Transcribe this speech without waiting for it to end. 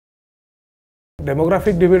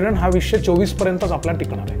Demographic dividend हा 2024 पर्यंतच आपला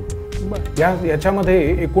टिकणार आहे। याच्यामध्ये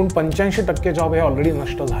एकूण 85% जॉब हे ऑलरेडी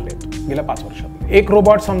नष्ट झालेत गेल्या 5 वर्षात। एक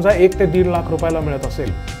रोबोट समजा 1 ते 1.5 लाख रुपयाला मिळत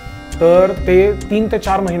असेल तर ते 3 ते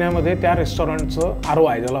 4 महिन्यामध्ये त्या रेस्टॉरंटचं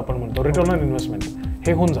ROI ज्याला आपण म्हणतो रिटर्न ऑन इन्व्हेस्टमेंट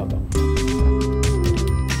हे होऊन जातं।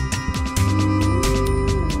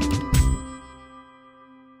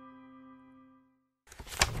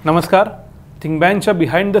 नमस्कार, थिंक बँकच्या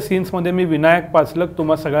बिहाइंड द सीन्समध्ये मी विनायक पाचलक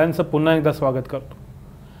तुम्हा सगळ्यांचं पुन्हा एकदा स्वागत करतो।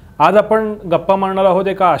 आज आपण गप्पा मारणार आहोत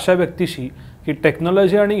एका अशा व्यक्तीशी की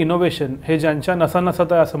टेक्नॉलॉजी आणि इनोव्हेशन हे ज्यांच्या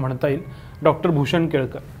नसानसात आहे असं म्हणता येईल, डॉक्टर भूषण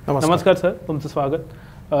केळकर। नमस्कार सर, तुमचं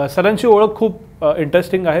स्वागत। सरांची ओळख खूप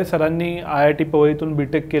इंटरेस्टिंग आहे। सरांनी IIT पवईतून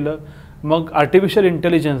BTech केलं, मग आर्टिफिशियल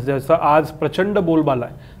इंटेलिजन्स ज्याचा आज प्रचंड बोलबाला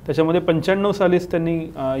आहे त्याच्यामध्ये 95 सालीच त्यांनी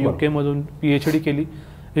UK मधून PhD केली।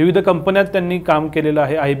 विविध कंपन्यात त्यांनी काम केलेलं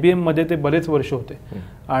आहे। IBM मध्ये ते बरेच वर्ष होते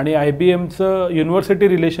आणि IBMचं युनिव्हर्सिटी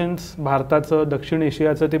रिलेशन्स भारताचं दक्षिण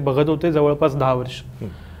एशियाचं ते बघत होते जवळपास 10 वर्ष।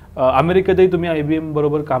 अमेरिकेतही तुम्ही IBM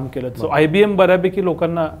बरोबर काम केलं। सो IBM बऱ्यापैकी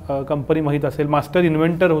लोकांना कंपनी माहीत असेल। मास्टर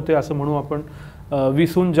इन्व्हेंटर होते असं म्हणू आपण।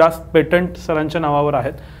 20हून जास्त पेटंट सरांच्या नावावर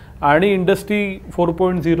आहेत आणि इंडस्ट्री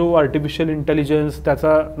 4.0 आर्टिफिशियल इंटेलिजन्स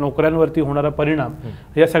त्याचा नोकऱ्यांवरती होणारा परिणाम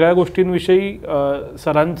या सगळ्या गोष्टींविषयी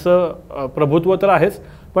सरांचं प्रभुत्व तर आहेच,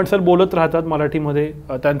 पण सर बोलत राहतात मराठीमध्ये।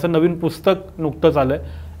 त्यांचं नवीन पुस्तक नुकतंच आलं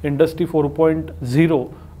आहे इंडस्ट्री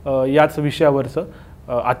 4.0 याच विषयावरचं।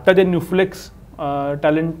 आत्ता ते न्यूफ्लेक्स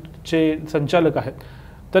टॅलेंटचे संचालक आहेत।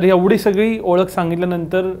 तर एवढी सगळी ओळख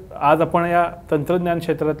सांगितल्यानंतर आज आपण या तंत्रज्ञान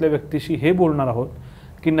क्षेत्रातल्या व्यक्तीशी हे बोलणार आहोत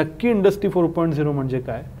की नक्की इंडस्ट्री 4.0 म्हणजे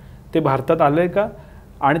काय, ते भारतात आलंय का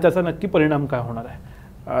आणि त्याचा नक्की परिणाम काय होणार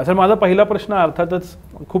आहे। सर माझा पहिला प्रश्न अर्थातच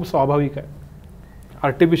खूप स्वाभाविक आहे।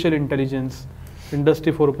 Artificial intelligence,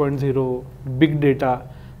 industry 4.0, big data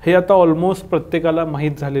हे आता ऑलमोस्ट प्रत्येकाला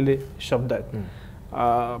माहीत झालेले शब्द आहेत,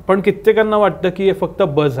 पण कित्येकांना वाटतं की हे फक्त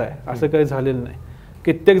बज आहे, असं काही झालेलं नाही।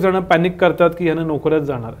 कित्येक जण पॅनिक करतात की यानं नोकऱ्याच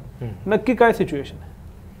जाणार आहे। नक्की काय सिच्युएशन आहे?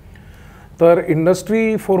 तर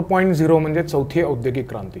इंडस्ट्री 4.0 म्हणजे चौथी औद्योगिक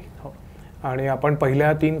क्रांती आणि आपण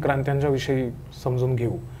पहिल्या 3 क्रांत्यांच्या विषयी समजून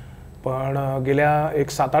घेऊ। पण गेल्या एक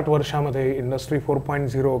 7-8 वर्षामध्ये इंडस्ट्री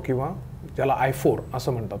 4.0 किंवा ज्याला I4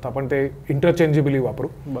 असं म्हणतात, आपण ते इंटरचेंजेबली वापरू।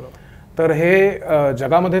 बरोबर। तर हे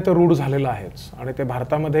जगामध्ये तर रूढ झालेलं आहेच आणि ते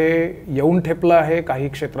भारतामध्ये येऊन ठेपलं आहे। काही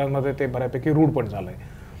क्षेत्रांमध्ये ते बऱ्यापैकी रूढ पण झालं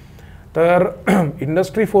आहे। तर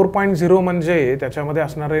इंडस्ट्री 4.0 म्हणजे त्याच्यामध्ये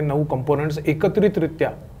असणारे 9 कंपोनंट्स एकत्रितरित्या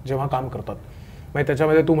जेव्हा काम करतात, म्हणजे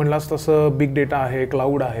त्याच्यामध्ये तू म्हणलास तसं बिग डेटा आहे,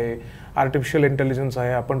 क्लाउड आहे, आर्टिफिशियल इंटेलिजन्स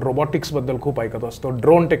आहे, आपण रोबोटिक्सबद्दल खूप ऐकत असतो,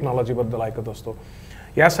 ड्रोन टेक्नॉलॉजीबद्दल ऐकत असतो।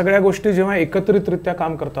 या सगळ्या गोष्टी जेव्हा एकत्रितरित्या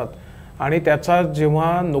काम करतात आणि त्याचा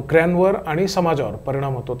जेव्हा नोकऱ्यांवर आणि समाजावर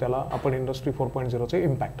परिणाम होतो त्याला आपण इंडस्ट्री 4.0चे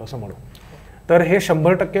इम्पॅक्ट असं म्हणू। तर हे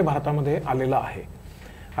 100% भारतामध्ये आलेलं आहे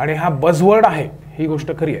आणि हा बझवर्ड आहे, ही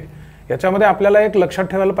गोष्ट खरी आहे। याच्यामध्ये आपल्याला एक लक्षात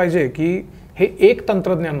ठेवायला पाहिजे की हे एक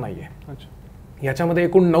तंत्रज्ञान नाही आहे, याच्यामध्ये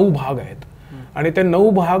एकूण 9 भाग आहेत आणि ते 9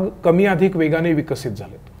 भाग कमी अधिक वेगाने विकसित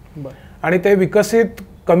झालेत आणि ते विकसित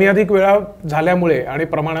कमी अधिक वेळा झाल्यामुळे आणि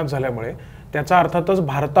प्रमाणात झाल्यामुळे त्याचा अर्थातच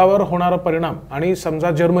भारतावर होणारा परिणाम आणि समजा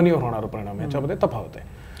जर्मनीवर होणारा परिणाम याच्यामध्ये तफावत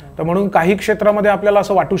आहे। तर म्हणून काही क्षेत्रामध्ये आपल्याला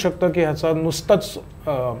असं वाटू शकतं की ह्याचा नुसतंच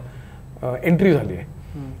एंट्री झाली आहे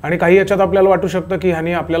आणि काही याच्यात आपल्याला वाटू शकतं की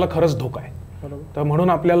ह्याने आपल्याला खरंच धोका आहे। तर म्हणून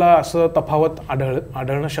आपल्याला असं तफावत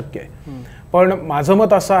आढळणं शक्य आहे। पण माझं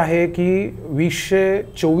मत असं आहे की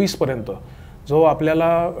 2024 पर्यंत जो आपल्याला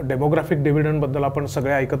डेमोग्राफिक डिव्हिडंडबद्दल आपण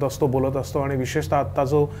सगळे ऐकत असतो, बोलत असतो आणि विशेषतः आत्ता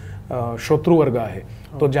जो श्रोतृवर्ग आहे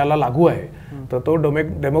तो ज्याला लागू आहे, तर तो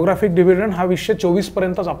डेमोग्राफिक डिव्हिडंड हा 2024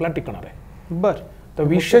 पर्यंतच आपला टिकणार आहे। बरं। तर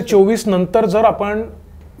 2024 नंतर जर आपण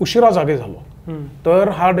उशिरा जागे झालो तर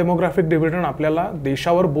हा डेमोग्राफिक डिव्हिडंड आपल्याला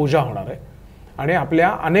देशावर बोजा होणार आहे आणि आपल्या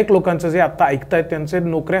अनेक लोकांचं जे आता ऐकतायत त्यांचे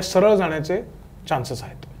नोकऱ्या सरळ जाण्याचे चान्सेस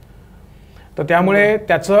आहेत। तर त्यामुळे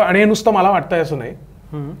त्याचं, आणि हे नुसतं मला वाटतंय असं नाही,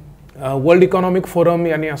 वर्ल्ड इकॉनॉमिक फोरम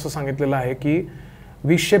यांनी असं सांगितलेलं आहे की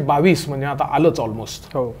 2022 म्हणजे आता आलंच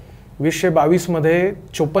ऑलमोस्ट, 2022 मध्ये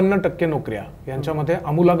 54% नोकऱ्या यांच्यामध्ये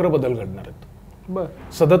आमूलाग्र बदल घडणार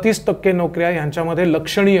आहेत। 37% नोकऱ्या यांच्यामध्ये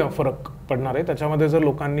लक्षणीय फरक पडणार आहे। त्याच्यामध्ये जर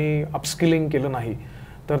लोकांनी अपस्किलिंग केलं नाही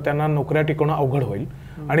तर त्यांना नोकऱ्या टिकवणं अवघड होईल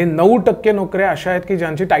आणि 9% नोकऱ्या अशा आहेत की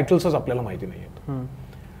ज्यांची टायटल्सच आपल्याला माहिती नाही आहेत।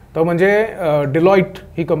 तर म्हणजे डिलॉइट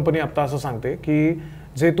ही कंपनी आता असं सांगते की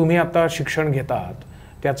जे तुम्ही आता शिक्षण घेतात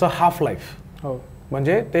त्याचं हाफ लाईफ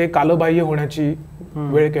म्हणजे ते कालबाह्य होण्याची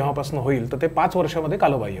वेळ केव्हापासून होईल तर ते 5 वर्षामध्ये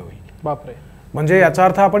कालबाह्य होईल। बापरे। म्हणजे याचा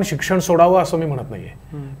अर्थ आपण शिक्षण सोडावं असं मी म्हणत नाहीये,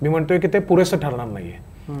 मी म्हणतोय की ते पुरेसं ठरणार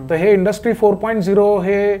नाहीये। तर हे इंडस्ट्री 4.0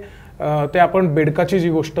 हे ते आपण बेडकाची जी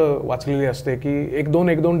गोष्ट वाचलेली असते की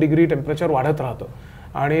 1-2 डिग्री टेम्परेचर वाढत राहतं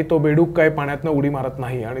आणि तो बेडूक काही पाण्यातनं उडी मारत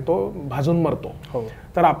नाही आणि तो भाजून मरतो. हो.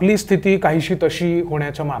 तर आपली स्थिती काहीशी तशी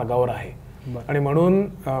होण्याच्या मार्गावर आहे. आणि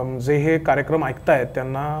म्हणून जे हे कार्यक्रम ऐकतायत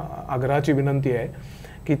त्यांना आग्रहाची विनंती आहे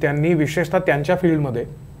की त्यांनी विशेषतः त्यांच्या फील्डमध्ये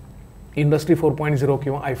इंडस्ट्री 4.0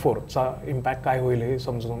 किंवा i4चा इम्पॅक्ट काय होईल हे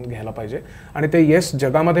समजून घ्यायला पाहिजे. आणि ते येस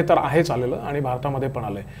जगामध्ये तर आहेच आलेलं आणि भारतामध्ये पण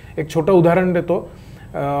आलंय. एक छोटं उदाहरण देतो.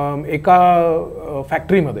 एका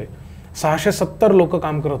फॅक्टरीमध्ये 670 लोक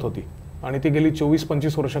काम करत होती आणि ती गेली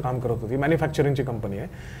 24-25 वर्ष काम करत होती. मॅन्युफॅक्चरिंगची कंपनी आहे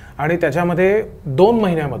आणि त्याच्यामध्ये 2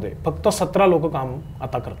 महिन्यामध्ये फक्त 17 लोक काम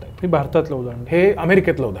आता करत आहेत. हे भारतातलं उदाहरण, हे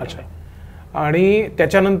अमेरिकेतलं उदाहरण आहे. आणि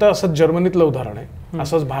त्याच्यानंतर असंच जर्मनीतलं उदाहरण आहे.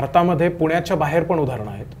 असंच भारतामध्ये पुण्याच्या बाहेर पण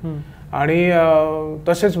उदाहरणं आहेत आणि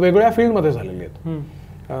तसेच वेगवेगळ्या फील्डमध्ये झालेली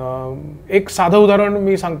आहेत. एक साधं उदाहरण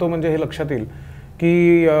मी सांगतो म्हणजे हे लक्षात येईल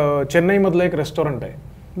की चेन्नईमधलं एक रेस्टॉरंट आहे.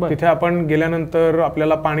 तिथे आपण गेल्यानंतर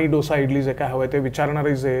आपल्याला पाणी, डोसा, इडली जे काय हवंय ते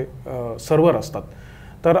विचारणारे जे सर्व्हर असतात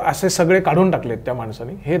तर असे सगळे काढून टाकलेत त्या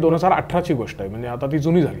माणसाने. हे 2018ची गोष्ट आहे, म्हणजे आता ती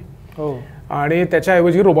जुनी झाली. आणि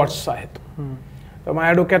त्याच्याऐवजी रोबोट्स आहेत. तर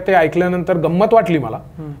माझ्या डोक्यात ते ऐकल्यानंतर गंमत वाटली मला.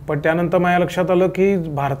 पण त्यानंतर माझ्या लक्षात आलं की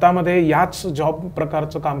भारतामध्ये याच जॉब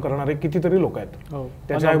प्रकारचं काम करणारे कितीतरी लोक आहेत.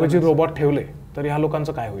 त्याच्याऐवजी रोबोट ठेवले तर ह्या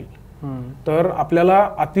लोकांचं काय होईल. तर आपल्याला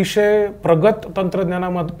अतिशय प्रगत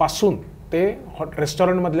तंत्रज्ञानापासून ते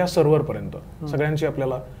रेस्टॉरंटमधल्या सर्व्हरपर्यंत सगळ्यांची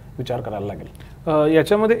आपल्याला विचार करायला लागेल.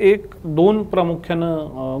 याच्यामध्ये 1-2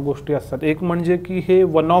 प्रामुख्यानं गोष्टी असतात. एक म्हणजे की हे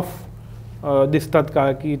वन ऑफ दिसतात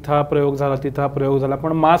का, की इथं हा प्रयोग झाला, तिथं हा प्रयोग झाला,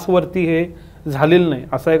 पण मासवरती हे झालेलं नाही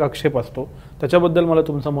असा एक आक्षेप असतो. त्याच्याबद्दल मला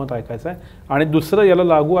तुमचं मत ऐकायचं आहे. आणि दुसरं याला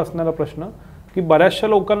लागू असणारा प्रश्न की बऱ्याचशा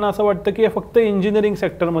लोकांना असं वाटतं की हे फक्त इंजिनिअरिंग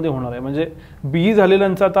सेक्टरमध्ये होणार आहे, म्हणजे BE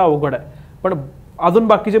झालेल्यांचं आता अवघड आहे, पण अजून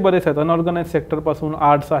बाकीचे बरेच आहेत, अनऑर्गनाइज सेक्टरपासून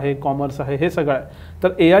आर्ट्स आहे, कॉमर्स आहे, हे सगळं आहे. तर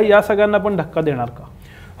AI या सगळ्यांना पण धक्का देणार का?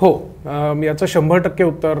 हो, याचं 100%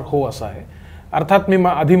 उत्तर हो असं आहे. अर्थात मी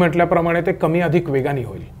आधी म्हटल्याप्रमाणे ते कमी अधिक वेगाने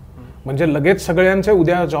होईल, म्हणजे लगेच सगळ्यांचे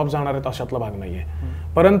उद्या जॉब जाणार आहेत अशातला भाग नाहीये.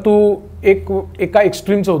 परंतु एका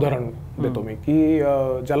एक्स्ट्रीमचं उदाहरण देतो मी की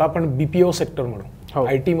ज्याला आपण BPO सेक्टर म्हणू,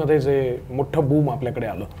 IT मध्ये जे मोठं बूम आपल्याकडे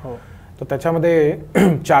आलं, तर त्याच्यामध्ये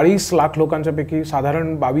 40 लाख लोकांच्या पैकी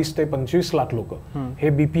साधारण 22 ते 25 लाख लोक हे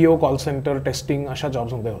BPO, कॉल सेंटर, टेस्टिंग अशा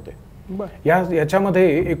जॉब्समध्ये होते. याच्यामध्ये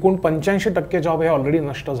एकूण 85% जॉब हे ऑलरेडी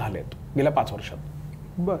नष्ट झालेत गेल्या 5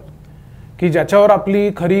 वर्षात, की ज्याच्यावर आपली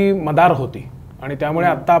खरी मदार होती. आणि त्यामुळे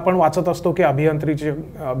आता आपण वाचत असतो की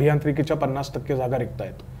अभियांत्रिकीच्या 50% जागा रिक्त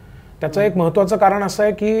आहेत. त्याचं एक महत्त्वाचं कारण असं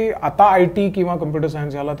आहे की आता IT किंवा कम्प्युटर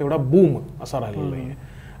सायन्स याला तेवढा बूम असा राहिलेला नाही.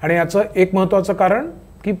 आणि याचं एक महत्त्वाचं कारण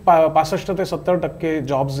की 65 ते 70%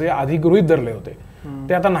 जॉब्स जे आधी गृहीत धरले होते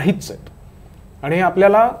ते आता नाहीच आहेत. आणि हे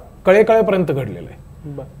आपल्याला कळेकळेपर्यंत घडलेलं आहे.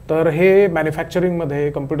 तर हे मॅन्युफॅक्चरिंगमध्ये,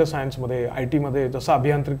 कम्प्युटर सायन्समध्ये, IT मध्ये जसं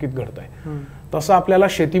अभियांत्रिकीत घडत आहे तसं आपल्याला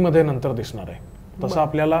शेतीमध्ये नंतर दिसणार आहे, तसं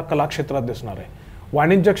आपल्याला कला क्षेत्रात दिसणार आहे.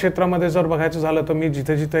 वाणिज्य क्षेत्रामध्ये जर बघायचं झालं तर मी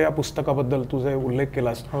जिथे जिथे या पुस्तकाबद्दल तुझे उल्लेख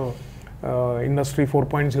केलास, इंडस्ट्री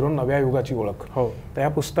 4.0 नव्या युगाची ओळख, तर या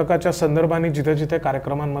पुस्तकाच्या संदर्भाने जिथे जिथे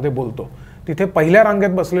कार्यक्रमांमध्ये बोलतो तिथे पहिल्या रांगेत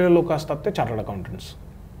बसलेले लोक असतात ते चार्टर्ड अकाउंटंट्स.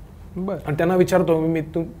 आणि त्यांना विचारतो मी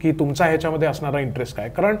की तुमचा ह्याच्यामध्ये असणारा इंटरेस्ट काय.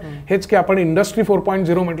 कारण हेच की आपण इंडस्ट्री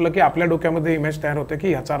 4.0 म्हटलं की आपल्या डोक्यामध्ये इमेज तयार होते की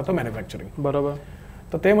ह्याचा अर्थ मॅन्युफॅक्चरिंग. बरोबर.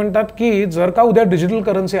 तर ते म्हणतात की जर का उद्या डिजिटल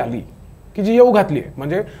करन्सी आली की जी येऊ घातली आहे,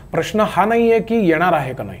 म्हणजे प्रश्न हा नाहीये की येणार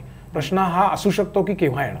आहे का नाही, प्रश्न हा असू शकतो की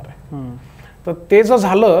केव्हा येणार आहे. तर ते जर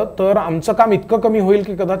झालं तर आमचं काम इतकं कमी होईल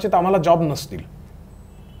की कदाचित आम्हाला जॉब नसतील.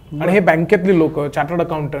 आणि हे बँकेतली लोक, चार्टर्ड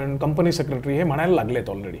अकाउंटंट, कंपनी सेक्रेटरी हे म्हणायला लागलेत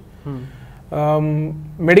ऑलरेडी.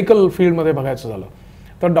 मेडिकल फील्डमध्ये बघायचं झालं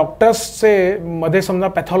तर डॉक्टर्सचे मध्ये समजा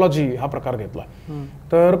पॅथॉलॉजी हा प्रकार घेतला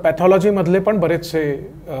तर पॅथॉलॉजी मधले पण बरेचसे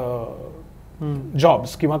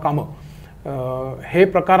जॉब्स किंवा कामं हे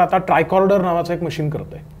प्रकार आता ट्रायकॉर्डर नावाचं एक मशीन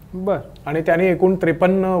करत आहे. आणि त्याने एकूण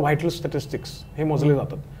 53 व्हायटल स्टॅटिस्टिक्स हे मोजले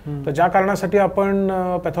जातात. तर ज्या कारणासाठी आपण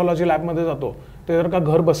पॅथॉलॉजी लॅबमध्ये जातो ते जर का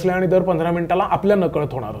घर बसले आणि दर 15 मिनिटाला आपल्या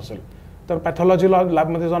नकळत होणार असेल तर पॅथॉलॉजी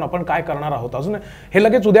लॅबमध्ये जाऊन आपण काय करणार आहोत, अजून हे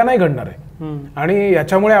लगेच उद्या नाही घडणार आहे. आणि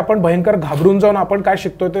याच्यामुळे आपण भयंकर घाबरून जाऊन आपण काय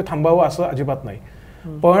शिकतोय ते थांबावं असं अजिबात नाही.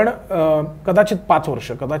 पण कदाचित 5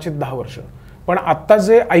 वर्ष, कदाचित 10 वर्ष, पण आता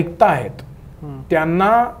जे ऐकता आहेत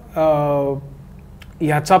त्यांना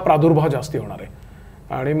ह्याचा प्रादुर्भाव जास्ती होणार आहे.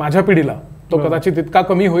 आणि माझ्या पिढीला तो कदाचित इतका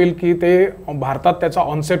कमी होईल की ते भारतात त्याचा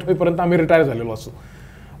ऑनसेट होईपर्यंत आम्ही रिटायर झालेलो असू.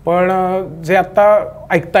 पण जे आता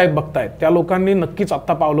ऐकतायत, बघतायत त्या लोकांनी नक्कीच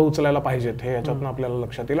आत्ता पावलं उचलायला पाहिजेत, हे याच्यातून आपल्याला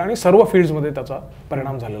लक्षात येईल. आणि सर्व फील्ड्समध्ये त्याचा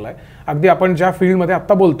परिणाम झालेला आहे. अगदी आपण ज्या फील्डमध्ये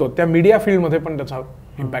आत्ता बोलतो त्या मीडिया फील्डमध्ये पण त्याचा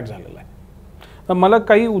इम्पॅक्ट झालेला आहे. मला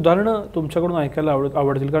काही उदाहरणं तुमच्याकडून ऐकायला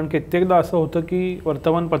आवडतील, कारण कित्येकदा असं होतं की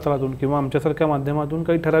वर्तमानपत्रातून किंवा आमच्यासारख्या माध्यमातून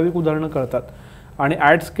काही ठराविक उदाहरणं कळतात आणि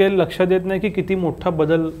ॲट स्केल लक्षात येत नाही की किती मोठा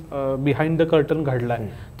बदल बिहाइंड द कर्टन घडला आहे.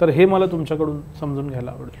 तर हे मला तुमच्याकडून समजून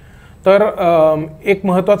घ्यायला आवडेल. तर एक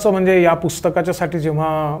महत्त्वाचं म्हणजे या पुस्तकाच्यासाठी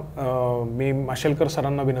जेव्हा मी माशेलकर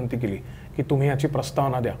सरांना विनंती केली की तुम्ही याची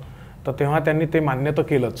प्रस्तावना द्या, तर तेव्हा त्यांनी ते मान्य तर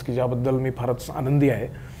केलंच, की ज्याबद्दल मी फारच आनंदी आहे.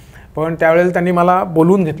 पण त्यावेळेला त्यांनी मला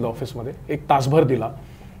बोलवून घेतलं ऑफिसमध्ये, 1 तासभर दिला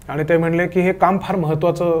आणि ते म्हणले की हे काम फार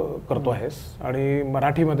महत्त्वाचं करतो आहेस आणि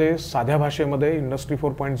मराठीमध्ये साध्या भाषेमध्ये इंडस्ट्री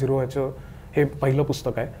 4.0 ह्याचं हे पहिलं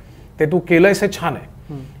पुस्तक आहे, ते तू केलंयस, हे छान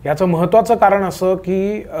आहे. याचं महत्त्वाचं कारण असं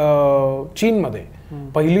की चीनमध्ये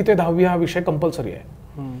 1ली ते 10वी हा विषय कंपल्सरी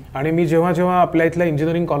आहे आणि मी जेव्हा जेव्हा आपल्या इथल्या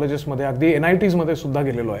इंजिनिअरिंग कॉलेजेसमध्ये अगदी NITsमध्ये सुद्धा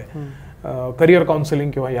गेलेलो आहे करिअर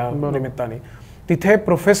काउन्सिलिंग किंवा या निमित्ताने, तिथे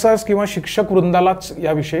प्रोफेसर्स किंवा शिक्षक वृंदालाच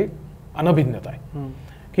याविषयी अनभिज्ञता आहे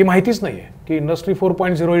की माहितीच नाही आहे की इंडस्ट्री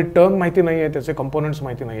 4.0 ही टर्म माहिती नाही आहे, त्याचे कंपोनंट्स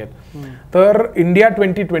माहिती नाही आहेत. तर इंडिया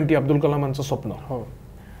 2020 अब्दुल कलामांचं स्वप्न,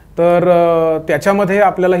 तर त्याच्यामध्ये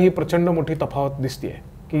आपल्याला ही प्रचंड मोठी तफावत दिसते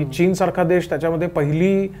की चीनसारखा देश, त्याच्यामध्ये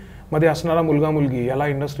 1ली मध्ये असणारा मुलगा मुलगी याला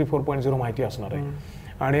इंडस्ट्री 4.0 माहिती असणार आहे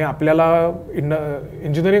आणि आपल्याला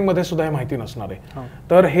इंजिनिअरिंगमध्ये सुद्धा हे माहिती नसणार आहे.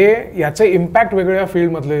 तर हे याचे इम्पॅक्ट वेगवेगळ्या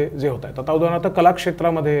फील्डमधले जे होत आहेत. आता उदाहरणार्थ कला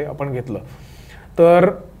क्षेत्रामध्ये आपण घेतलं तर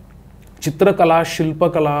चित्रकला,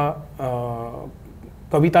 शिल्पकला,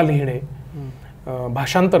 कविता लिहिणे,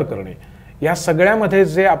 भाषांतर करणे, या सगळ्यामध्ये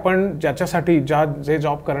जे आपण ज्याच्यासाठी जे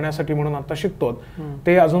जॉब करण्यासाठी म्हणून आता शिकतो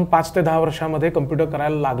ते अजून 5 ते 10 वर्षामध्ये कम्प्युटर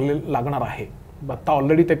करायला लागणार आहे. आता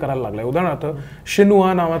ऑलरेडी ते करायला लागलंय. उदाहरणार्थ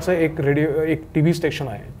शिन्हुआ नावाचं एक TV स्टेशन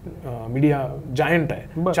आहे, मीडिया जायंट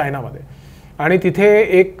आहे चायनामध्ये, आणि तिथे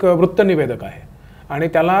एक वृत्तनिवेदक आहे आणि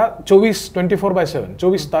त्याला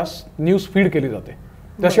 24/7 तास न्यूज फीड केली जाते,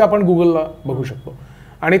 जशी आपण गुगलला बघू शकतो.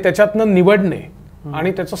 आणि त्याच्यातनं निवडणे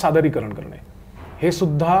आणि त्याचं सादरीकरण करणे हे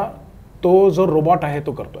सुद्धा तो जो रोबॉट आहे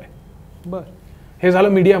तो करतोय. बरं, हे झालं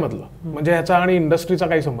मीडियामधलं, म्हणजे ह्याचा आणि इंडस्ट्रीचा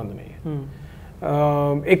काही संबंध नाही.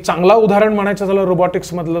 एक चांगला उदाहरण म्हणायचं झालं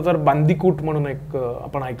रोबोटिक्स मधलं तर बांदीकूट म्हणून एक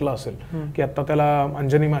आपण ऐकलं असेल की आता त्याला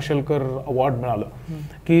अंजनी माशेलकर अवॉर्ड मिळालं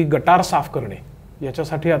की गटार साफ करणे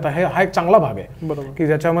याच्यासाठी. आता हा एक चांगला भाग आहे की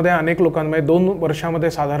ज्याच्यामध्ये अनेक लोकांमध्ये 2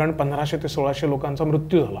 वर्षामध्ये साधारण 1500 ते 1600 लोकांचा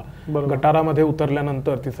मृत्यू झाला गटारामध्ये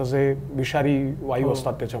उतरल्यानंतर, तिथं जे विषारी वायू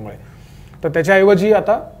असतात त्याच्यामुळे. तर त्याच्याऐवजी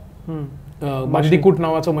आता बांदीकूट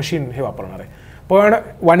नावाचं मशीन हे वापरणार आहे. पण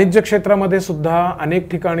वाणिज्य क्षेत्रामध्ये सुद्धा अनेक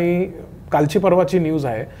ठिकाणी, कालची परवाची न्यूज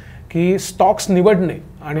आहे की स्टॉक्स निवडणे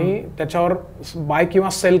आणि त्याच्यावर बाय किंवा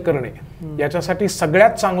सेल करणे याच्यासाठी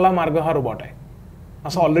सगळ्यात चांगला मार्ग हा रोबॉट आहे,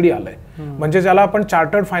 असं ऑलरेडी आलंय. म्हणजे ज्याला आपण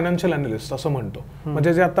चार्टर्ड फायनान्शियल अनालिस्ट असं म्हणतो,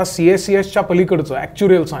 म्हणजे जे आता CACSच्या पलीकडचं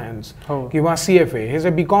ऍक्च्युरियल सायन्स किंवा CFA हे जे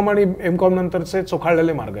BCom आणि MCom नंतरचे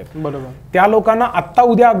चोखाळलेले मार्ग आहेत, त्या लोकांना आत्ता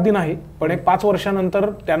उद्या अगदी नाही पण एक 5 वर्षानंतर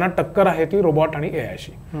त्यांना टक्कर आहे ती रोबॉट आणि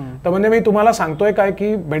AIशी. तर म्हणजे मी तुम्हाला सांगतोय काय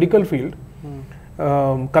की मेडिकल फील्ड,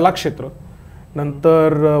 कला क्षेत्र,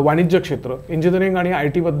 नंतर वाणिज्य क्षेत्र, इंजिनिअरिंग आणि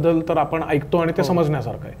IT बद्दल तर आपण ऐकतो आणि ते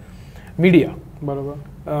समजण्यासारखं आहे, मीडिया,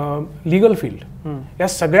 लीगल फील्ड, या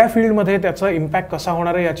सगळ्या फील्डमध्ये त्याचा इम्पॅक्ट कसा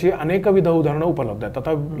होणार आहे याची अनेकविध उदाहरणं उपलब्ध आहेत.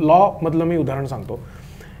 आता लॉ मधलं मी उदाहरण सांगतो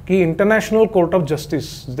की international court of justice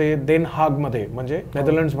J then हागमध्ये म्हणजे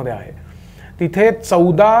नेदरलँड्समध्ये आहे, तिथे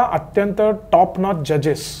 14 अत्यंत टॉप नॉच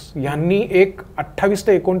जजेस यांनी एक 28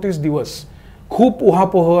 ते 29 दिवस खूप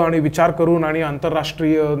उहापोह आणि विचार करून आणि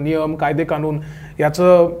आंतरराष्ट्रीय नियम, कायदे कानून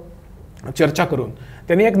याचं चर्चा करून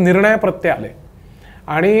त्यांनी एक निर्णय प्रत्यय आले.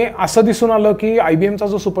 आणि असं दिसून आलं की IBMचा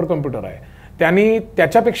जो सुपर कम्प्युटर आहे त्यांनी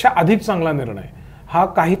त्याच्यापेक्षा अधिक चांगला निर्णय हा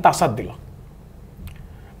काही तासात दिला.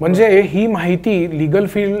 म्हणजे ही माहिती लिगल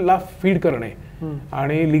फील्डला फीड करणे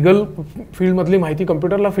आणि लिगल फील्डमधली माहिती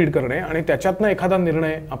कम्प्युटरला फीड करणे आणि त्याच्यातनं एखादा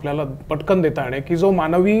निर्णय आपल्याला पटकन देता येणे की जो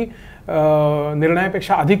मानवी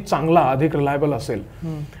निर्णयापेक्षा अधिक चांगला, अधिक रिलायबल असेल,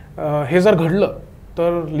 हे जर घडलं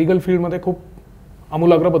तर लिगल फील्डमध्ये खूप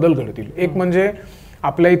आमूलाग्र बदल घडतील. एक म्हणजे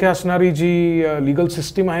आपल्या इथे असणारी जी लिगल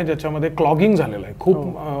सिस्टीम आहे ज्याच्यामध्ये क्लॉगिंग झालेलं आहे,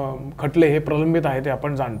 खूप खटले हे प्रलंबित आहे ते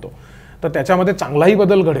आपण जाणतो, तर त्याच्यामध्ये चांगलाही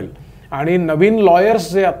बदल घडेल. आणि नवीन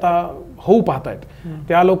लॉयर्स जे आता होऊ पाहत आहेत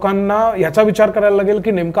त्या लोकांना याचा विचार करायला लागेल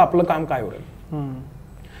की नेमकं आपलं काम काय होईल.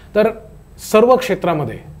 तर सर्व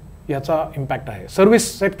क्षेत्रामध्ये याचा इम्पॅक्ट आहे. सर्व्हिस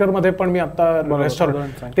सेक्टरमध्ये पण मी आता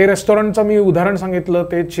रेस्टॉरंटचं मी उदाहरण सांगितलं,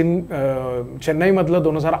 ते चेन्नईमधलं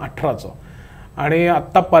 2018चं, आणि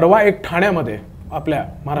आत्ता परवा एक ठाण्यामध्ये आपल्या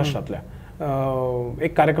महाराष्ट्रातल्या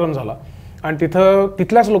एक कार्यक्रम झाला आणि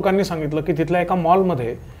तिथल्याच लोकांनी सांगितलं की तिथल्या एका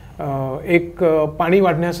मॉलमध्ये एक पाणी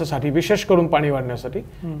वाढण्यासाठी, विशेष करून पाणी वाढण्यासाठी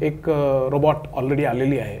एक रोबॉट ऑलरेडी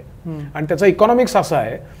आलेली आहे. आणि त्याचं इकॉनॉमिक्स असं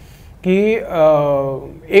आहे की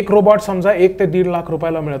एक रोबॉट समजा 1 ते 1.5 लाख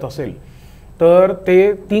रुपयाला मिळत असेल तर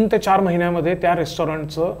ते 3 ते 4 महिन्यामध्ये त्या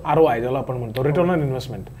रेस्टॉरंटचं ROI ज्याला आपण म्हणतो रिटर्न ऑन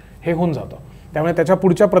इन्व्हेस्टमेंट हे होऊन जातं. त्यामुळे त्याच्या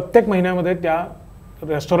पुढच्या प्रत्येक महिन्यामध्ये त्या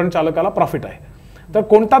रेस्टॉरंट चालकाला प्रॉफिट आहे. तर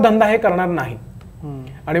कोणता धंदा हे करणार नाही.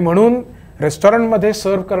 आणि म्हणून रेस्टॉरंटमध्ये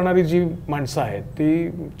सर्व करणारी जी माणसं आहेत ती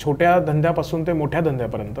छोट्या धंद्यापासून ते मोठ्या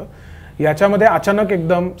धंद्यापर्यंत, याच्यामध्ये अचानक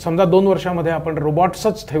एकदम समजा 2 वर्षामध्ये आपण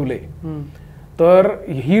रोबॉट्सच ठेवले तर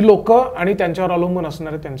ही लोक आणि त्यांच्यावर अवलंबून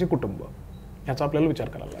असणारे त्यांचे कुटुंब, याचा आपल्याला विचार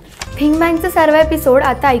करायला लागेल. थिंक बँकचे सर्व एपिसोड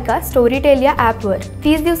आता ऐका स्टोरीटेल या ॲपवर.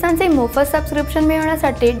 30 दिवसांचे मोफत सबस्क्रिप्शन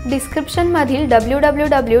मिळवण्यासाठी डिस्क्रिप्शनमधील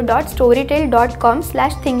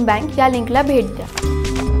www.storytel.com/thinkbank या लिंकला भेट द्या.